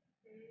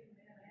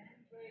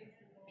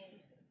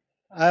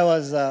 I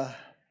was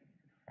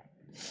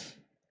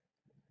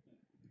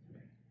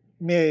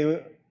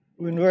when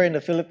we were in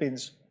the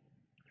Philippines,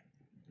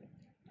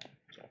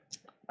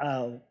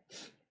 when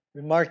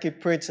Marky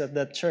preached at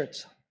that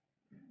church,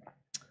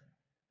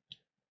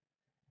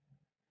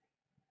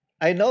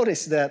 I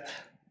noticed that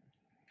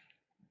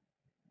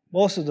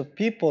most of the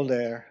people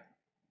there,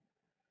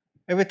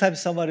 every time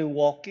somebody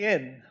walked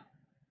in,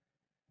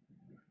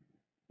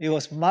 it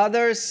was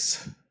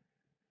mothers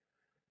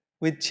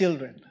with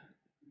children.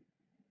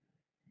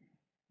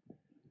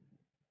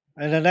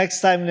 And the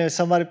next time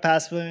somebody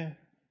passed me,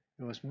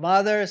 it was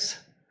mothers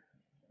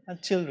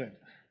and children.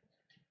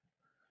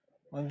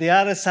 On the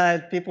other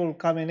side, people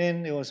coming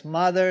in, it was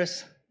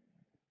mothers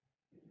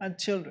and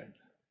children.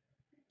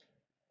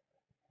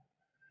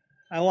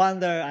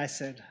 I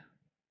said,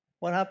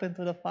 what happened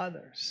to the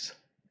fathers?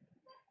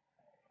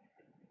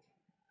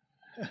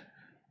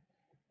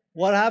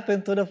 What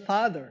happened to the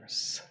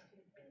fathers?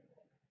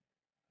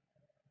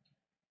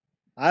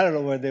 I don't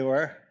know where they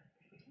were.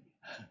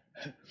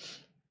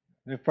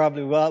 They're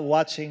probably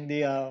watching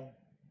the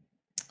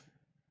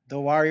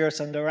Warriors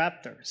and the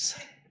Raptors,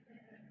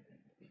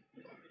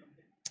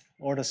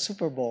 or the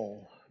Super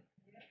Bowl,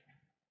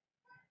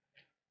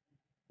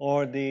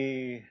 or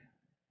it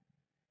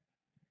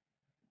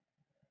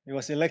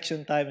was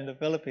election time in the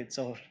Philippines,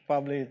 so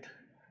probably,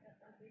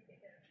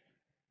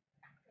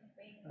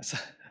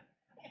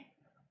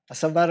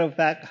 as a matter of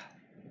fact,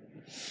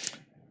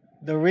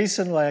 the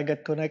reason why I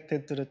got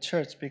connected to the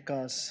church,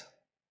 because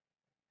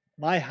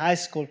my high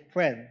school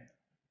friend,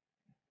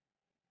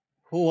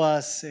 who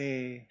was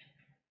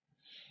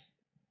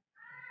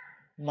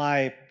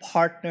my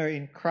partner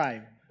in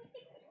crime,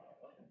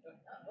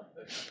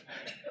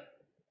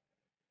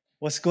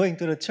 was going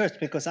to the church,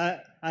 because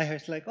I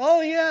heard like,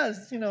 oh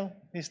yes,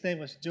 his name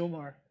was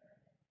Jomar.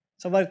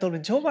 Somebody told me,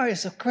 Jomar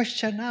is a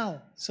Christian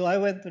now. So I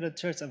went to the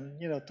church and,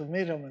 to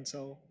meet him. And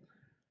so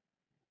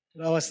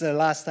that was the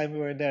last time we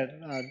were there,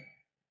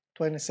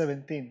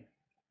 2017.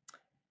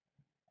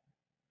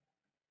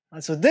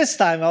 And so this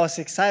time I was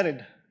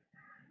excited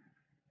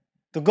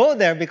to go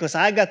there because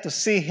I got to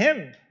see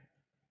him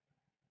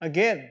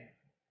again.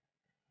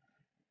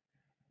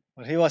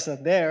 But he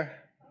wasn't there.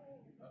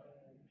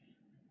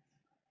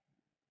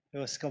 He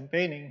was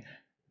campaigning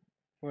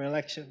for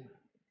election.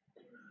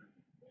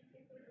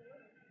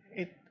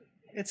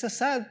 It's a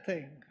sad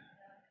thing.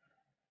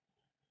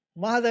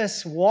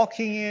 Mothers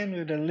walking in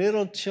with the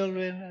little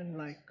children and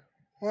like,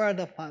 where are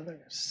the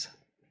fathers?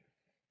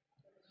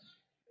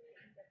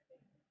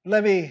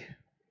 That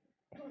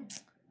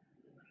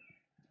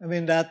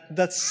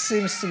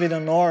seems to be the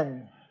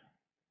norm.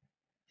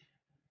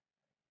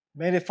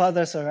 Many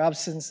fathers are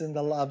absent in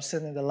the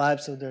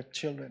lives of their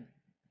children.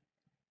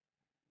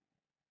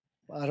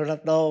 I do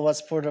not know what's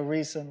for the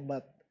reason,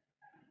 but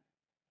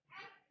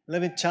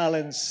let me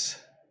challenge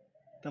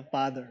the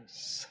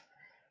fathers.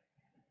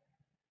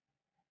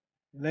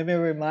 Let me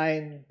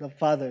remind the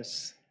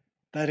fathers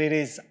that it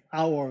is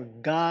our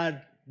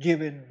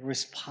God-given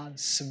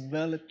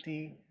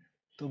responsibility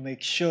to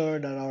make sure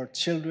that our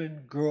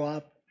children grow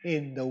up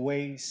in the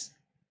ways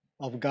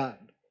of God.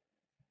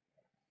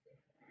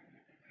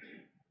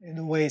 In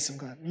the ways of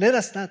God. Let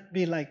us not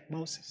be like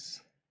Moses.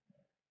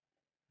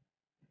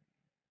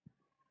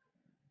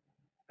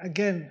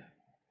 Again,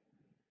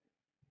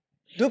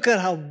 look at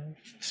how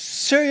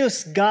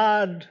serious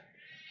God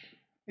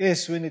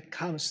is when it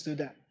comes to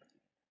that.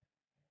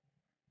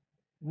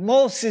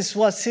 Moses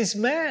was his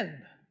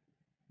man.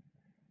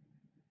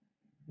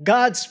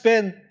 God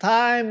spent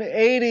time,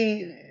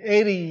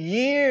 80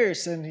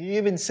 years, and he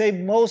even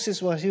saved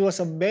Moses when he was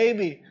a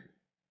baby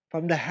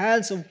from the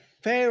hands of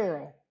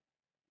Pharaoh.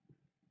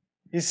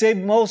 He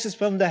saved Moses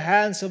from the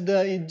hands of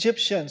the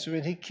Egyptians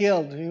when he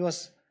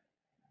was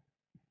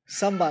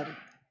somebody.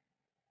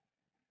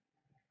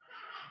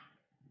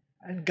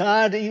 And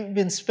God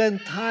even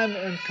spent time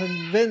in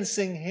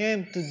convincing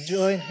him to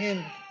join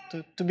him,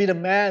 to be the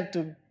man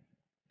to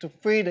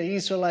free the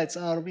Israelites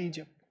out of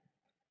Egypt.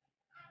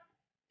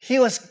 He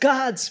was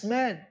God's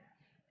man.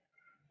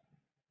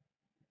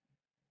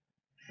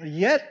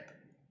 Yet,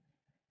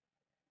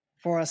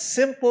 for a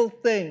simple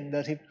thing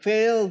that he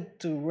failed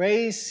to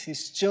raise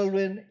his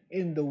children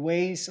in the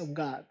ways of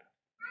God,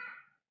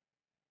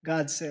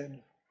 God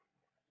said,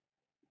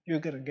 you're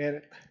going to get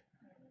it.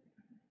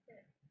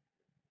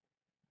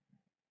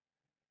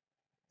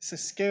 It's a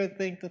scary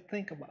thing to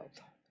think about.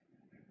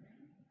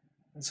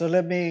 And so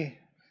let me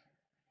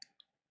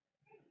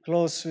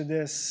close with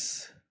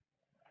this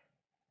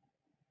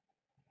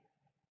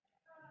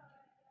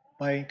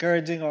by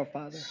encouraging our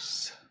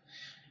fathers.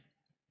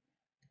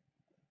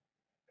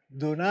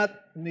 Do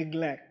not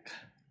neglect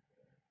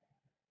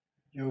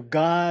your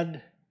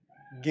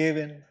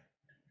God-given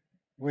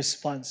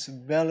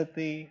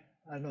responsibility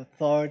and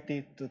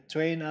authority to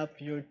train up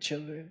your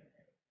children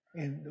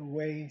in the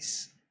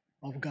ways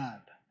of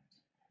God.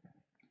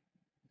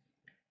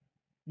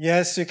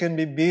 Yes, you can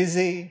be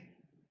busy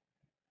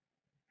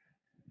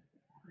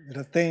with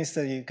the things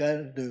that you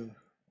gotta do,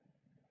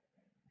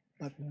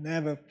 but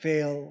never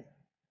fail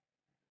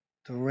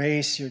to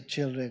raise your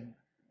children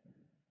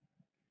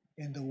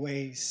in the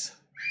ways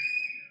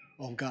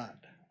of God.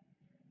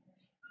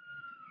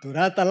 Do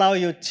not allow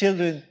your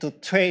children to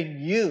train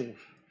you.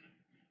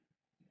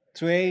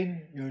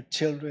 Train your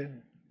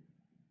children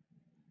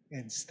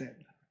instead.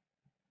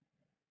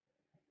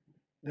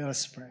 Let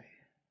us pray.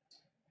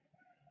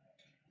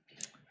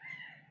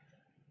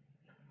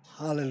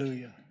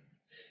 Hallelujah.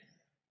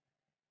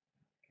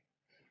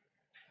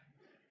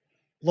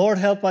 Lord,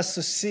 help us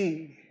to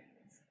see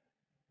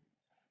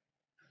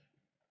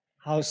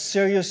how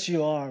serious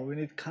you are when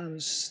it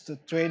comes to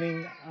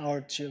training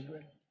our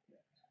children.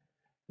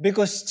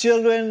 Because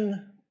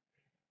children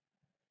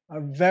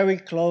are very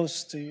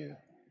close to you,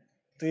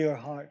 to your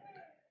heart.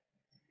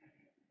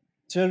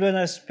 Children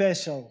are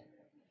special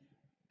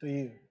to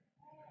you.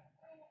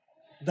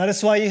 That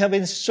is why you have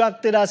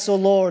instructed us, O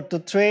Lord, to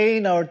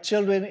train our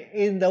children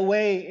in the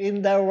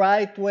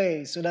right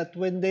way, so that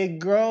when they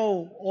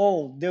grow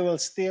old, they will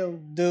still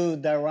do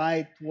the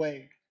right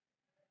way.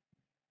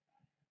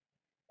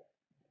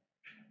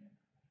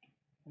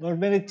 Lord,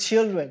 many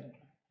children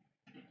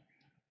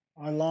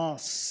are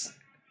lost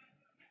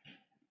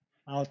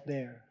out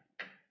there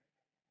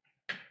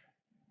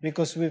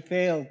because we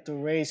failed to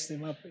raise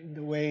them up in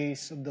the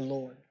ways of the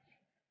Lord.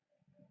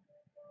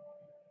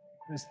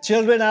 There's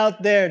children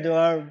out there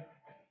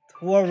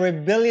who are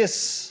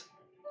rebellious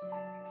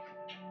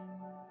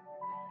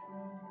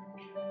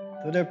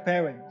to their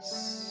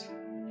parents.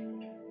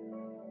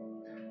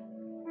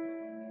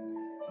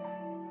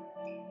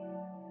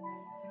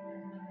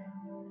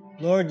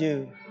 Lord,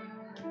 you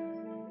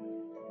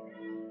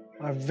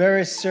are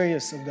very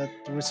serious of that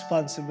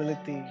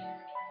responsibility,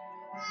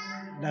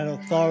 that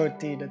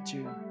authority that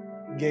you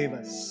gave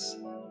us.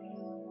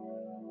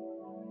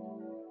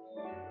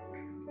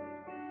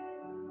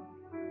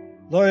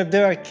 Lord, if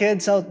there are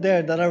kids out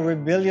there that are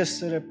rebellious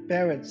to their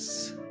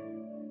parents,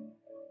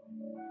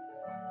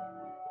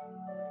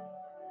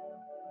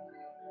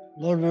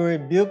 Lord, we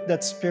rebuke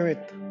that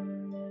spirit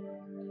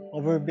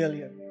of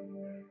rebellion.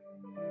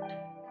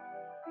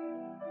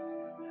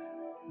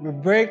 We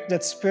break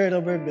that spirit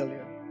of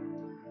rebellion.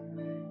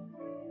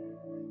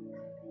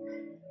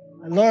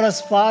 And Lord,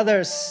 as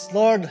fathers,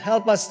 Lord,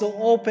 help us to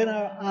open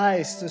our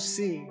eyes to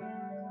see